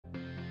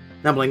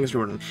Now, Blings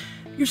Jordan,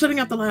 you're setting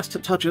up the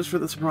last touches for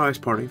the surprise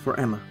party for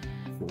Emma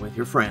with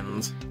your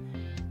friends.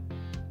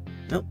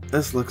 Nope,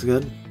 this looks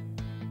good.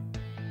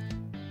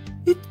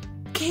 It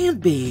can't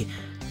be.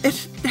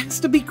 It has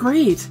to be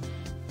great.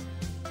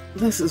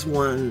 This is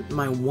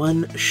my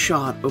one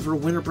shot over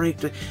winter break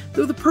to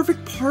do the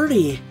perfect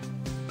party.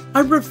 I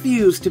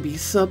refuse to be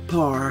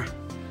subpar.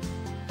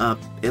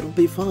 It'll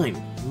be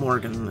fine.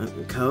 Morgan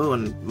and Co.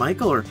 and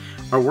Michael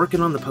are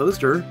working on the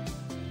poster.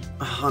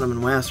 Autumn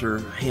and Wes are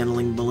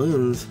handling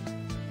balloons.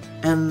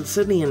 And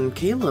Sydney and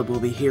Caleb will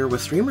be here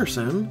with streamers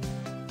soon.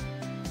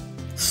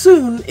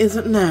 Soon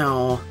isn't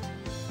now.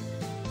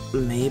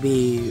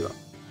 Maybe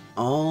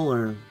all,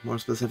 or more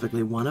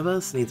specifically one of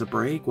us, needs a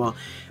break while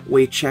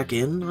we check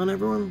in on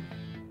everyone?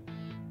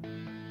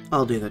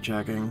 I'll do the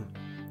checking.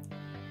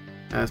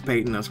 As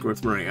Peyton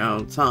escorts Marie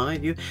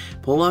outside, you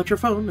pull out your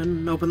phone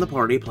and open the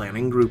party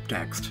planning group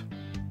text.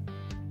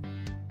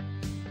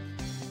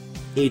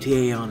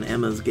 ETA on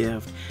Emma's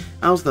gift.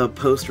 How's the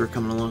poster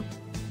coming along?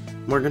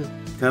 Morgan?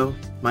 Co?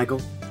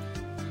 Michael?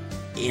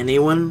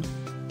 Anyone?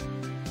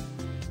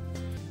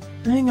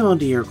 Hang on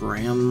to your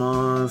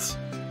grandmas.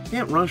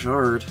 Can't rush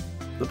art.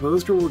 The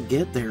poster will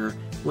get there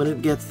when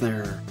it gets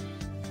there.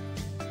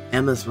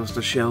 Emma's supposed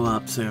to show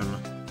up soon.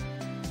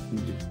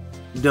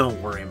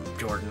 Don't worry,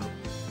 Jordan.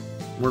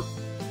 We're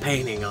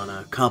painting on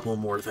a couple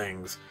more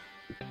things.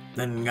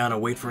 Then gotta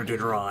wait for it to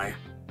dry.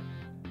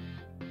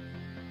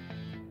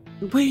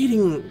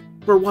 Waiting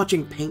for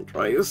watching paint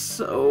dry is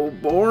so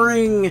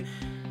boring.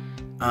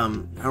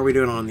 How are we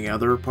doing on the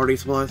other party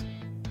supplies?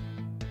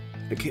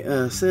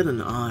 Sid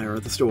and I are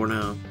at the store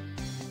now.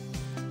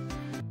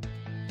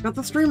 Got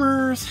the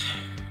streamers.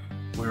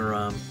 We're,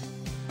 on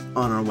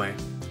our way.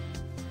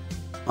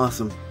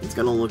 Awesome. It's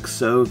gonna look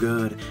so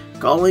good.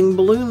 Calling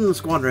Balloon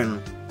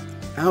Squadron.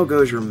 How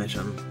goes your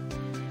mission?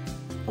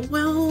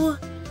 Well,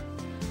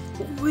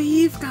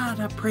 we've got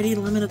a pretty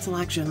limited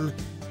selection.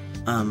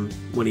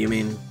 What do you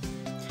mean?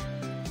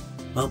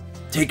 Well,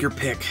 take your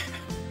pick.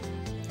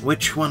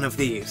 Which one of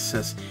these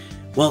says,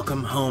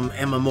 "Welcome home,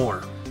 Emma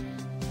Moore"?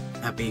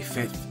 Happy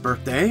 5th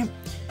birthday?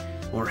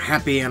 Or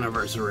happy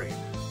anniversary?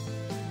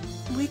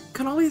 We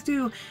could always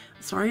do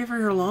sorry for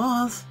your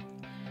loss.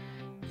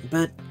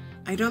 But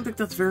I don't think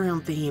that's very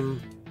on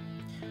theme.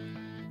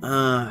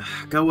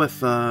 Go with,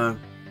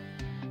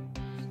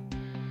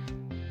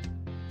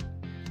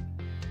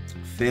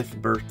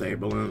 5th birthday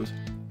balloons.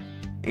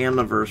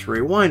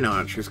 Anniversary. Why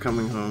not? She's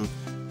coming home.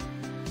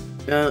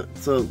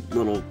 It's a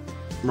little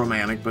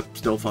romantic, but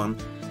still fun.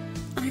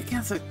 I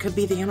guess it could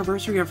be the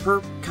anniversary of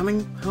her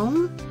coming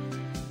home?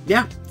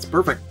 Yeah, it's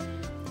perfect.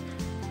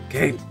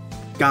 Okay,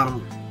 got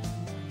him.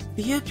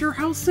 Be at your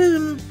house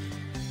soon.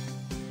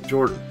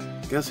 Jordan,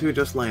 guess who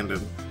just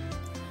landed?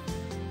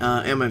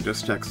 Emma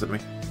just texted me.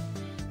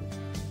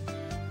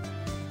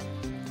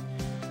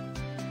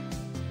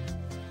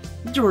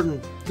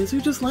 Jordan, guess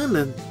who just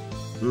landed?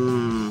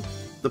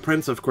 The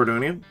Prince of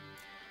Cordonia?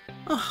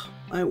 Oh,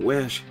 I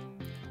wish.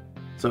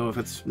 So if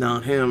it's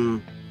not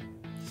him,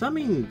 does that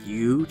mean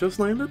you just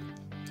landed?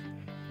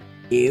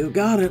 You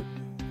got it.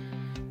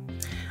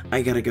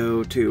 I gotta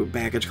go to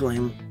baggage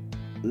claim.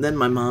 Then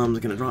my mom's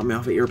gonna drop me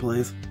off at your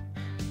place.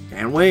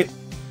 Can't wait.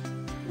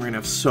 We're gonna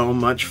have so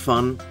much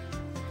fun.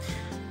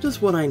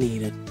 Just what I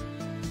needed.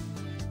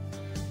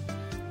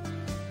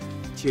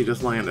 She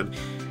just landed.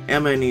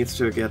 Emma needs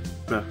to get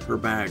her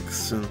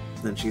bags, and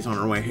then she's on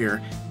her way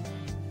here.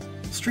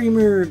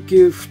 Streamer,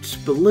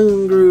 gift,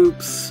 balloon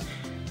groups.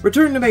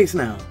 Return to base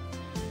now.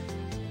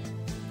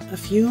 A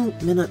few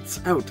minutes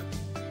out.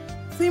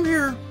 Same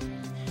here.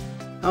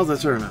 How's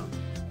that turnout?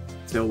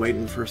 Still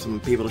waiting for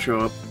some people to show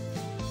up.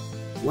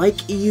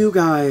 Like you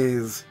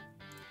guys.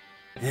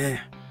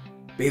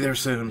 Be there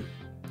soon.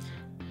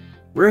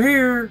 We're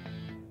here.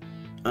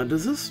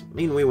 Does this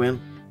mean we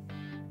win?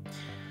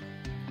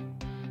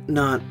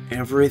 Not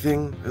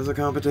everything is a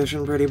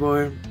competition, pretty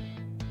boy.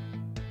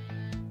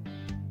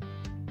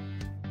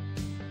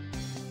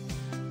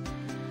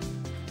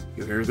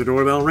 You hear the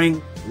doorbell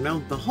ring from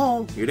down the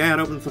hall. Your dad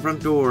opens the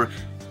front door.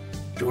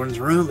 Jordan's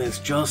room is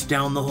just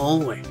down the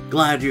hallway.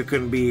 Glad you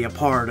can be a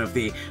part of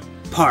the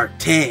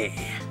party.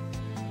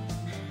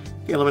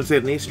 Caleb and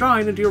Sydney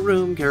stride into your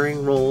room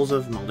carrying rolls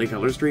of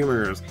multicolored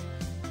streamers.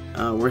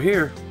 We're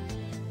here.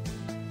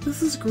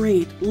 This is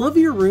great. Love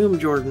your room,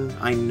 Jordan.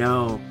 I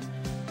know.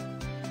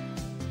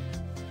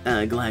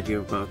 Glad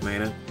you both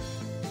made it.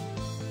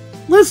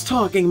 Less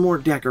talking, more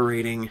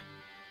decorating.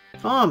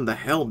 Calm the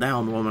hell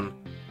down, woman.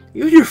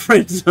 You and your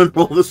friends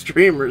unroll the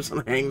streamers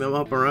and hang them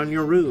up around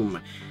your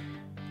room.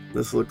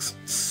 This looks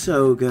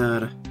so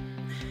good.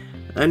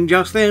 And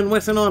just then,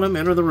 Wes and Autumn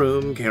enter the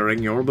room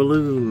carrying your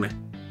balloon.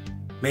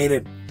 Made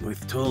it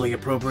with totally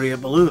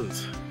appropriate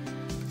balloons.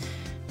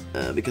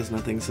 Because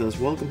nothing says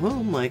welcome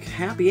home like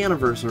happy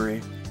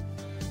anniversary.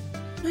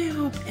 I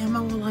hope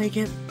Emma will like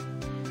it.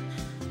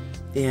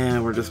 Yeah,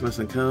 we're just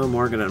missing Co,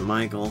 Morgan, and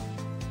Michael.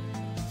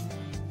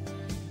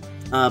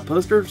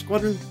 Poster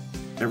Squadron?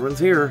 Everyone's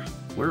here.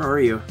 Where are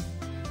you?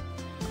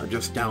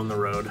 Just down the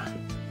road.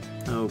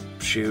 Oh,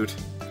 shoot.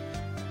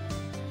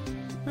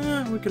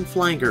 We can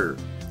flank her.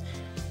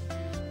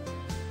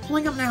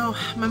 Pulling up now.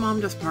 My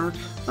mom just parked.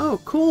 Oh,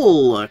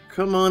 cool.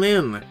 Come on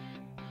in.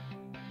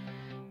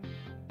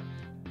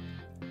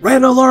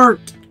 Red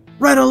alert!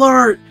 Red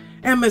alert!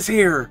 Emma's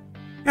here!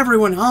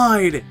 Everyone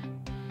hide!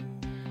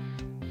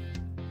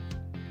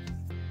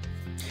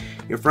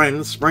 Your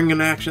friends spring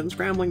into action,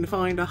 scrambling to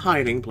find a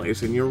hiding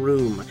place in your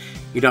room.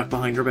 You duck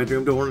behind your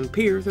bedroom door and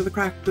peer through the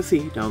crack to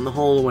see down the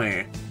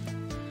hallway.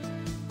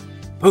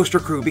 Poster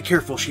crew, be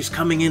careful, she's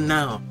coming in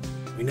now.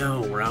 We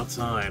know, we're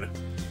outside.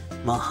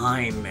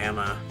 Behind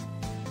Emma.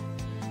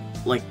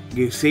 Like,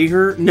 you see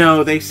her?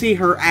 No, they see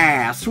her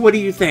ass. What do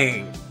you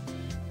think?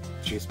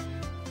 She's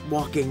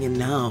walking in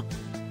now.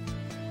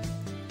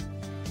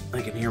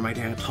 I can hear my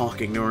dad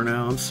talking to her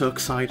now. I'm so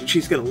excited.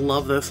 She's gonna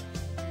love this.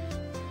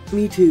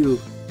 Me too.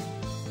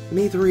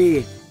 Me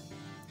three.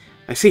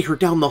 I see her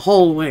down the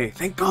hallway.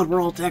 Thank God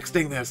we're all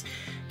texting this.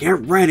 Get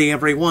ready,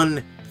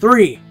 everyone.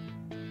 3,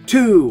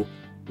 2,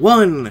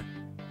 1.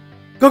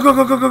 Go, go,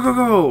 go, go, go, go,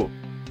 go.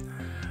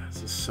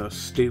 This is so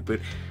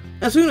stupid.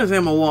 As soon as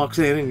Emma walks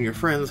in and your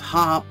friends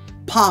pop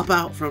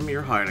out from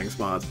your hiding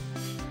spots.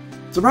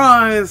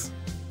 Surprise!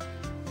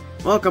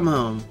 Welcome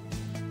home.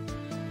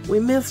 We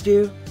missed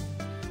you.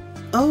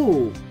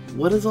 Oh,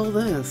 what is all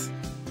this?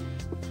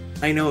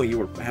 I know you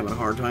were having a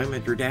hard time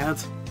at your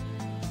dad's.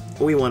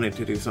 We wanted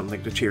to do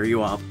something to cheer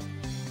you up.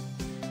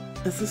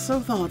 This is so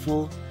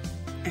thoughtful.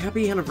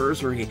 Happy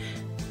anniversary.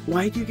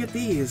 Why'd you get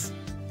these?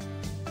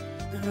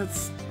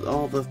 That's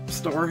all the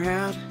store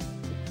had?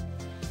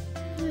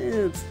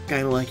 It's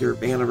kind of like your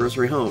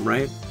anniversary home,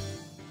 right?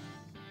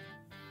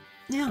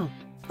 Yeah,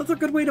 that's a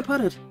good way to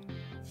put it.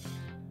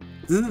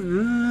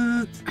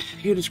 You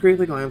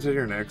discreetly glance at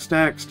your next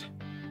text.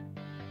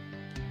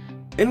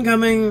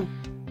 Incoming.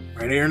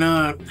 Ready or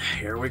not,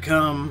 here we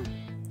come.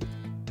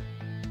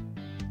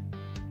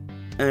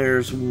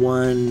 There's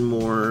one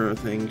more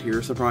thing to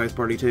your surprise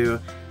party, too.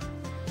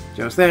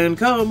 Just then,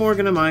 Co,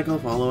 Morgan, and Michael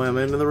follow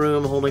Emma into the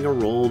room holding a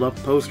rolled-up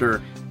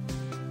poster.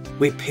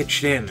 We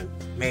pitched in and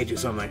made you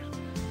something.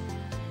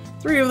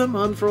 3 of them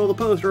unfurl the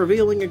poster,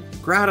 revealing a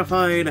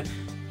gratified,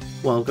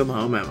 "Welcome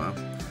home, Emma."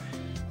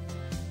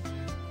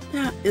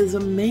 That is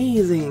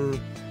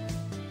amazing.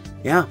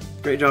 Yeah,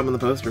 great job on the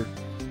poster.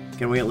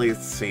 Can we at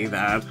least see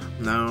that?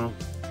 No.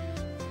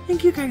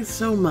 Thank you guys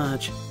so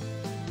much.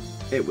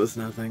 It was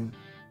nothing.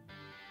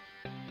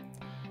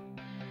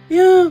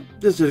 Yeah,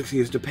 just an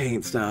excuse to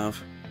paint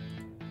stuff.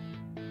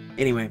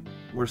 Anyway,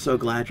 we're so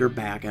glad you're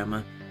back,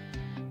 Emma.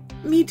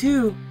 Me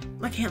too.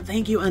 I can't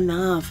thank you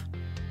enough.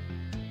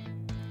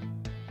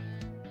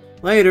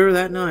 Later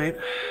that night,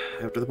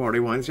 after the party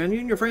winds down, you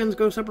and your friends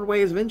go separate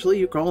ways. Eventually,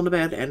 you crawl into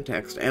bed and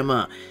text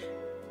Emma.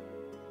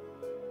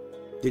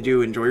 Did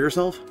you enjoy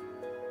yourself?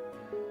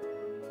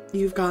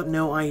 You've got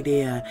no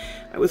idea.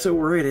 I was so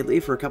worried I'd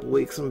leave for a couple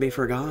weeks and be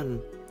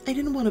forgotten. I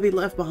didn't want to be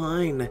left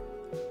behind.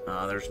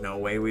 There's no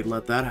way we'd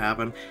let that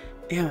happen.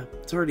 Yeah,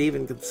 it's hard to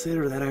even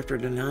consider that after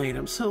tonight.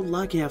 I'm so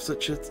lucky to have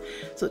such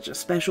a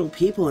special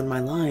people in my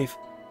life.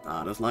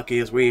 Not as lucky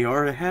as we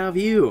are to have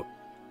you.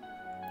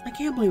 I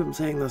can't believe I'm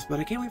saying this, but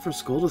I can't wait for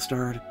school to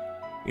start.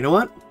 You know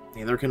what?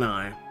 Neither can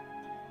I.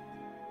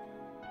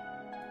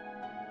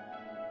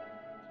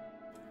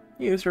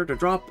 You start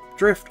to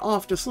drift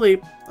off to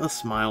sleep, a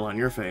smile on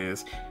your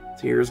face.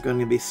 Here's going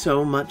to be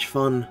so much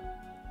fun.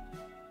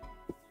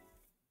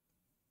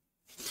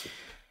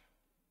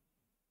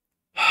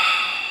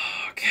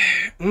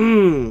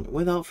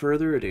 Without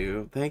further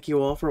ado, thank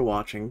you all for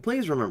watching.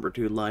 Please remember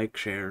to like,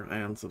 share,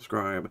 and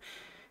subscribe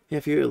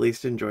if you at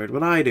least enjoyed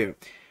what I do.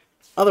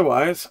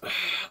 Otherwise,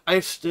 I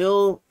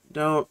still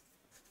don't...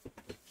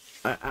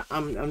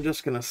 I'm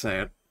just gonna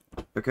say it,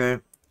 okay?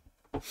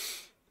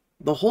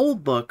 The whole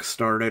book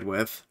started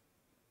with,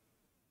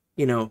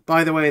 you know,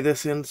 by the way,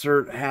 this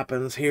insert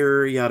happens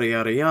here, yada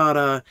yada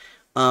yada,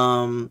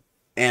 and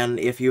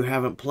if you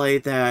haven't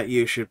played that,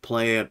 you should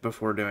play it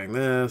before doing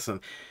this,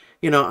 and,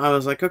 you know, I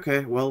was like,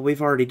 okay, well,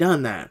 we've already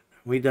done that.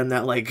 We've done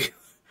that, like,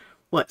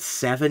 what,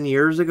 7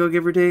 years ago,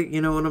 give or take?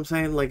 You know what I'm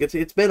saying? Like,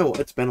 it's been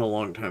a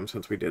long time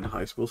since we did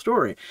High School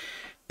Story.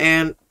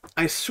 And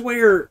I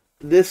swear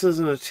this is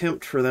an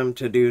attempt for them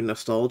to do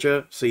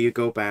nostalgia, so you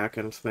go back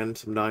and spend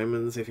some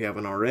diamonds if you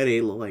haven't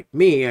already, like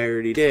me, I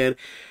already did,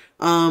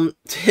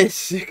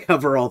 to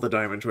cover all the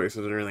diamond choices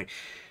and everything.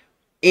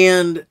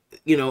 And,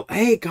 you know,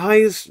 hey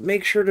guys,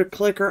 make sure to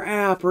click our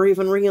app or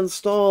even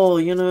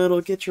reinstall, you know, it'll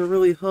get you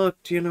really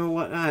hooked, you know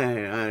what,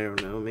 I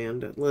don't know,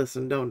 man,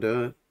 listen, don't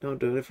do it. Don't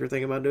do it. If you're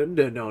thinking about doing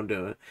it, don't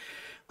do it.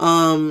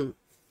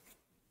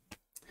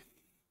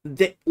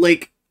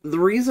 Like, the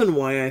reason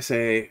why I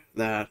say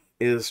that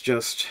is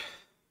just,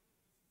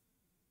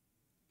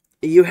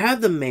 you had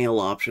the mail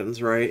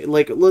options, right?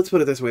 Like, let's put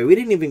it this way, we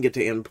didn't even get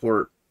to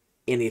import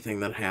anything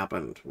that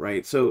happened,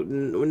 right? So,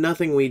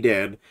 nothing we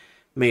did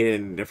made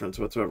any difference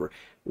whatsoever.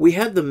 We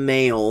had the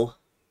mail,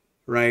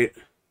 right,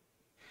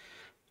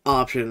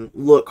 option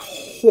look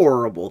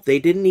horrible. They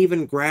didn't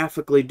even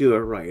graphically do it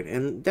right.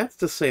 And that's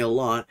to say a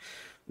lot,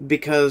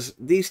 because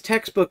these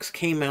textbooks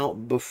came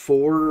out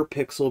before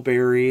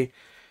Pixelberry,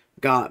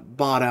 got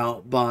bought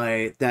out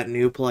by that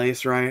new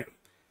place, right?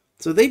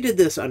 So they did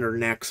this under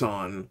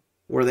Nexon,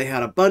 where they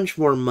had a bunch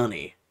more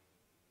money.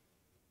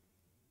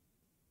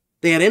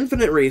 They had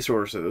infinite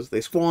resources.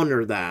 They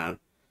squandered that.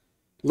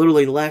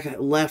 Literally left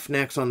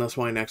Nexon. That's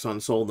why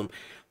Nexon sold them.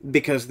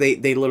 Because they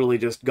literally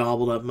just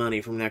gobbled up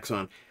money from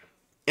Nexon.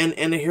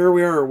 And here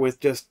we are with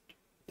just...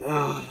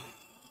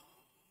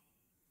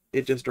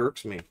 it just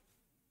irks me.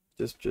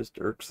 Just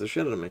irks the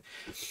shit out of me.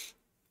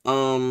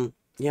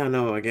 Yeah,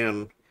 no,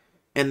 again.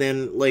 And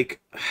then, like,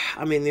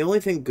 I mean, the only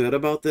thing good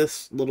about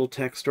this little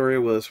tech story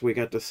was we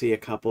got to see a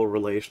couple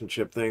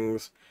relationship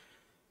things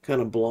kind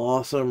of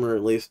blossom, or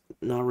at least,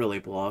 not really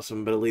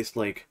blossom, but at least,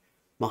 like,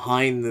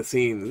 behind the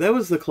scenes. That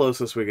was the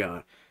closest we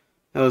got.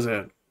 That was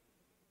it.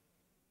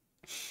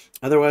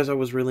 Otherwise, I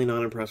was really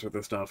not impressed with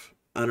this stuff.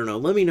 I don't know.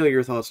 Let me know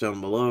your thoughts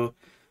down below.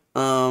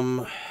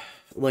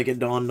 Like, it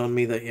dawned on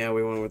me that, yeah,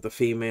 we went with the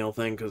female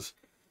thing, because,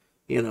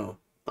 you know,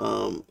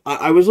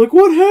 I was like,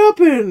 what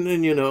happened?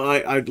 And, you know,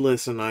 I'd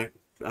listen, I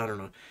don't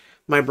know.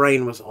 My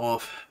brain was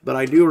off, but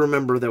I do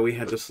remember that we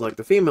had to select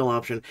the female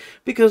option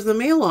because the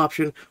male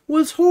option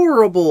was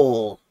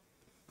horrible.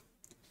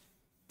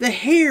 The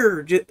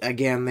hair,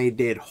 again, they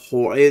did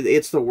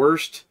it's the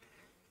worst.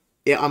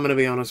 Yeah, I'm going to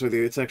be honest with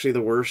you. It's actually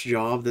the worst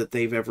job that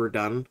they've ever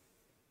done.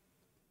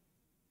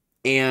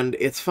 And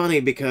it's funny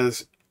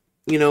because,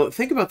 you know,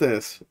 think about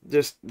this.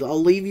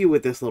 I'll leave you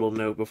with this little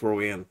note before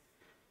we end.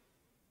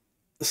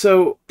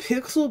 So,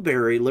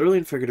 Pixelberry, literally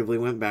and figuratively,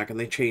 went back and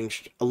they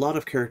changed a lot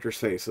of characters'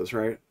 faces,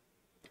 right?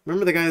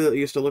 Remember the guy that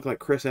used to look like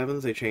Chris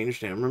Evans? They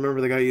changed him.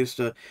 Remember the guy who used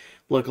to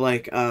look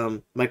like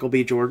Michael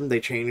B. Jordan? They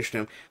changed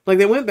him. Like,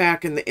 they went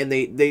back and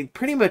they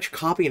pretty much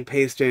copy and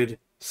pasted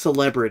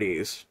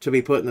celebrities to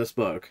be put in this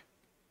book.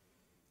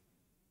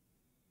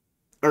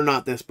 Or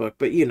not this book,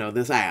 but, you know,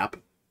 this app.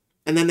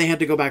 And then they had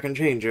to go back and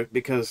change it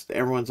because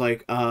everyone's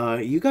like,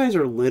 you guys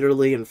are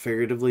literally and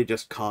figuratively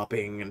just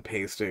copying and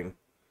pasting.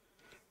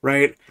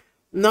 Right?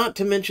 Not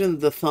to mention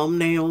the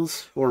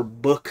thumbnails or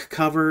book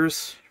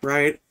covers,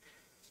 right?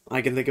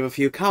 I can think of a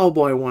few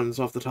cowboy ones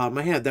off the top of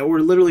my head that were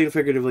literally and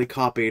figuratively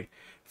copied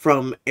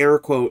from, air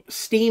quote,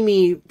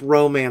 steamy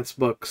romance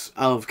books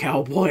of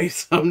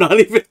cowboys. I'm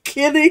not even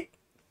kidding.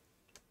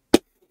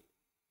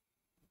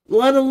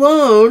 Let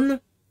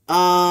alone,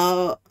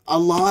 a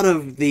lot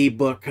of the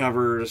book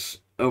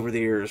covers over the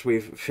years,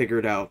 we've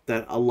figured out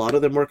that a lot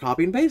of them were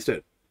copy and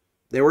pasted.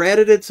 They were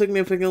edited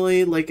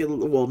significantly, like,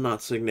 well,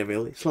 not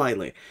significantly,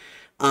 slightly.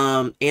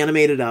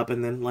 Animated up,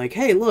 and then, like,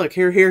 hey, look,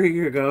 here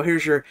you go,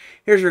 here's your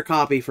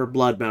copy for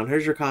Bloodbound,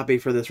 here's your copy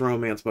for this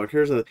romance book,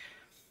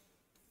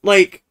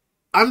 like,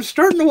 I'm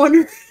starting to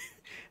wonder,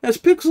 has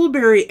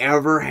Pixelberry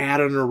ever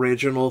had an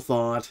original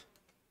thought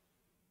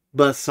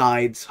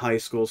besides High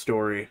School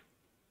Story?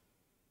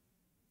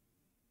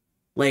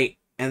 Like,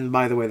 and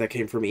by the way, that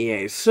came from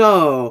EA,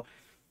 so,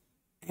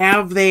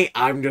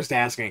 I'm just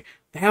asking,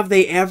 have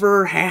they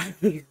ever had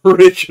an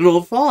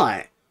original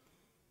thought?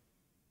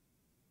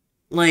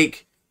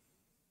 Like,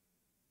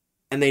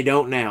 and they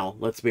don't now,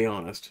 let's be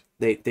honest.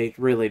 They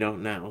really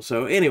don't now.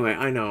 So anyway,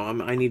 I know,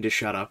 I need to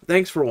shut up.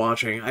 Thanks for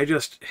watching. I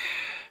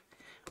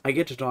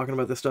get to talking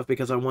about this stuff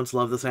because I once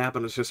loved this app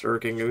and it's just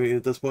irking me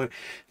at this point.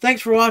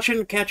 Thanks for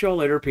watching. Catch y'all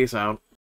later. Peace out.